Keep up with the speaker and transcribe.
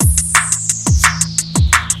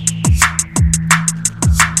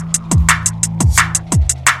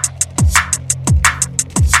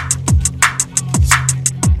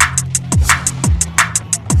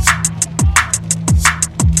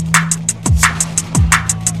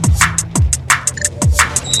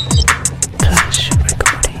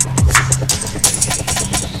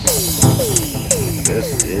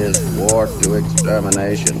is war to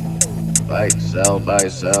extermination. Fight cell by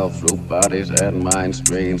cell through bodies and mind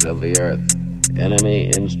streams of the earth. Enemy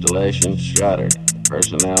installations shattered,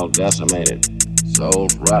 personnel decimated,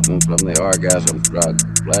 souls rotten from the orgasm drug,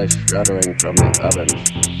 flesh shuddering from the ovens.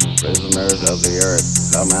 Prisoners of the earth,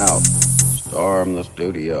 come out, storm the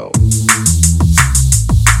studio.